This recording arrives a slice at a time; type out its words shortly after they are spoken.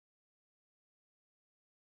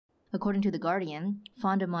According to The Guardian,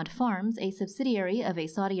 Fondomonte Farms, a subsidiary of a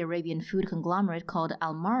Saudi Arabian food conglomerate called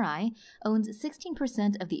Almarai, owns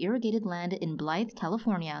 16% of the irrigated land in Blythe,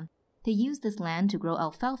 California. They use this land to grow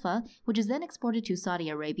alfalfa, which is then exported to Saudi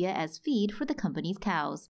Arabia as feed for the company's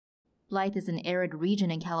cows. Blythe is an arid region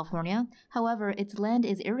in California. However, its land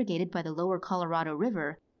is irrigated by the lower Colorado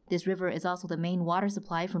River. This river is also the main water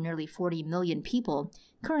supply for nearly 40 million people.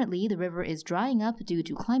 Currently, the river is drying up due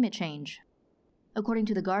to climate change. According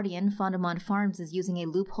to The Guardian, Fondomonte Farms is using a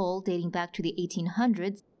loophole dating back to the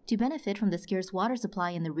 1800s to benefit from the scarce water supply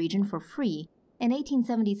in the region for free. An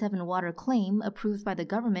 1877 water claim approved by the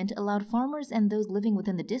government allowed farmers and those living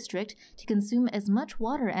within the district to consume as much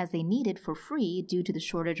water as they needed for free due to the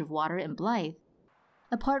shortage of water in Blythe.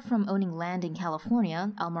 Apart from owning land in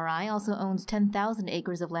California, Almarai also owns 10,000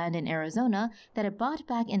 acres of land in Arizona that it bought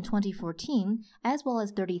back in 2014, as well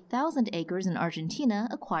as 30,000 acres in Argentina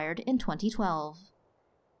acquired in 2012.